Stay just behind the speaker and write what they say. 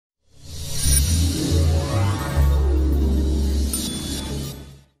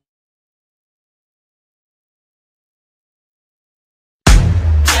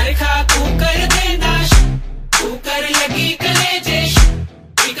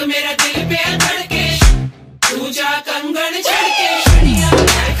एक मेरा दिल पे धड़के, दूजा कंगन छड़के, शनिया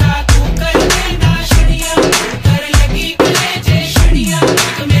देखा तू कर देना, शनिया कर लगी कलेजे, शनिया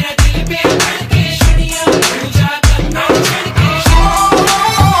एक मेरा दिल पे धड़के, शनिया दूजा कंगन छड़के।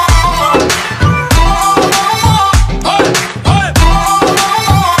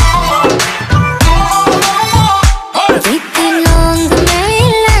 एक लौंग मैं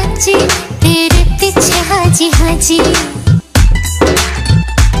इलाची, तेरे पीछे हाजी हाजी।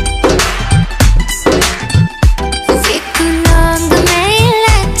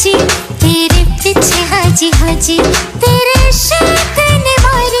 हाजी तेरे शेक ने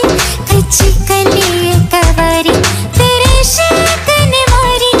मारी कच्ची कली कवारी, तेरे शेक ने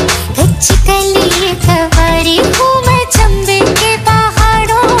मारी कच्ची कली कवारी। हूँ मैं चंबे के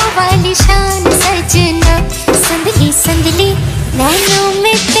पहाड़ों वाली शान सजना, संदली संदली नैनों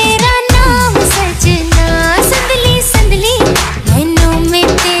में तेरा नाम सजना, संदली संदली नैनों में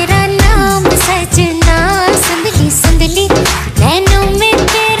तेरा नाम सजना, संदली संदली नैनों में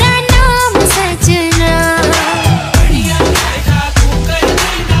तेरा नाम सजना।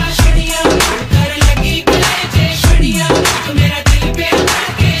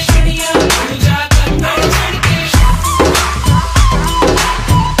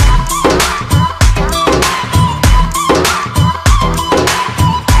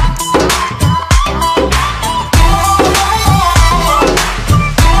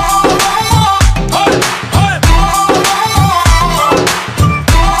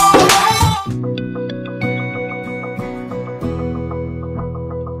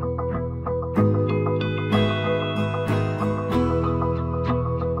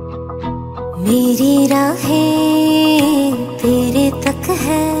 मेरी राहें तेरे तक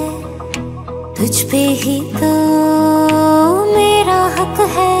है, तुझ पे ही तो मेरा हक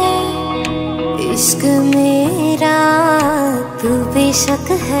है। इश्क मेरा तू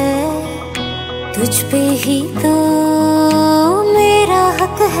बेशक है, तुझ पे ही तो मेरा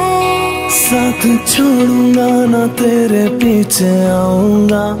हक है। साथ छोड़ूंगा ना तेरे पीछे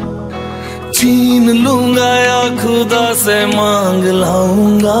आऊंगा, छीन लूंगा या खुदा से मांग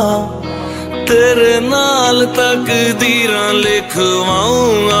लाऊंगा, तेरे नाल तकदीरां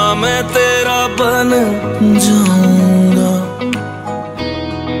लिखवाऊंगा, मैं तेरा बन जाऊंगा,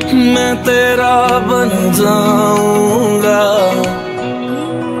 मैं तेरा बन जाऊंगा।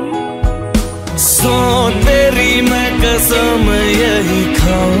 सो तेरी मैं कसम यही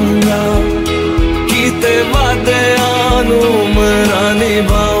खाऊंगा, कीते वादे आनू मरा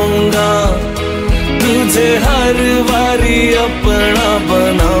निभाऊंगा, तुझे हर बारी अपना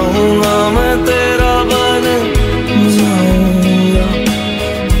बनाऊंगा, मैं तेरा बन जाऊंगा,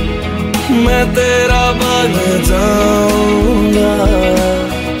 मैं तेरा बन जाऊंगा।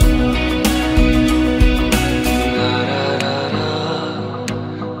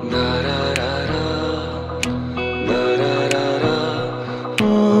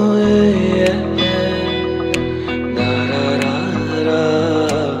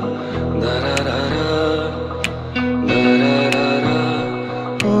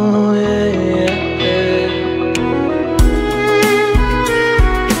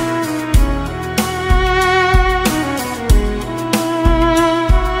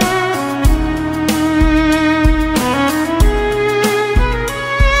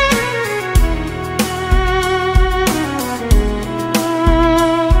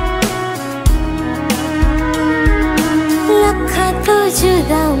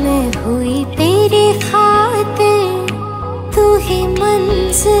 जुदा मैं हुई तेरे खातिर, तू ही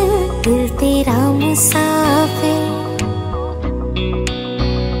मंजिल दिल तेरा मुसाफिर।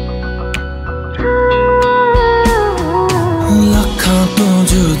 लखा तो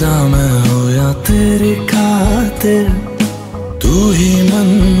जुदा मैं होया तेरी खातिर, तू ही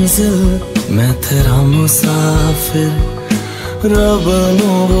मंजिल मैं तेरा मुसाफिर। रब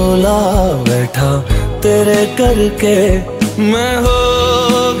नू बुला बैठा तेरे करके, मैं हो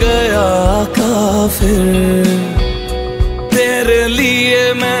गया काफिर। तेरे लिए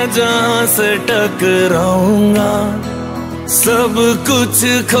मैं जहाँ से टकराऊंगा, सब कुछ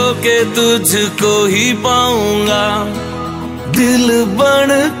खो के तुझको ही पाऊंगा। दिल बन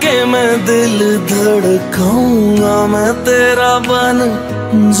के मैं दिल धड़काऊंगा, मैं तेरा बन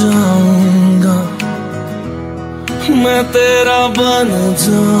जाऊंगा, मैं तेरा बन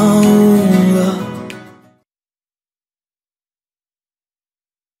जाऊंगा।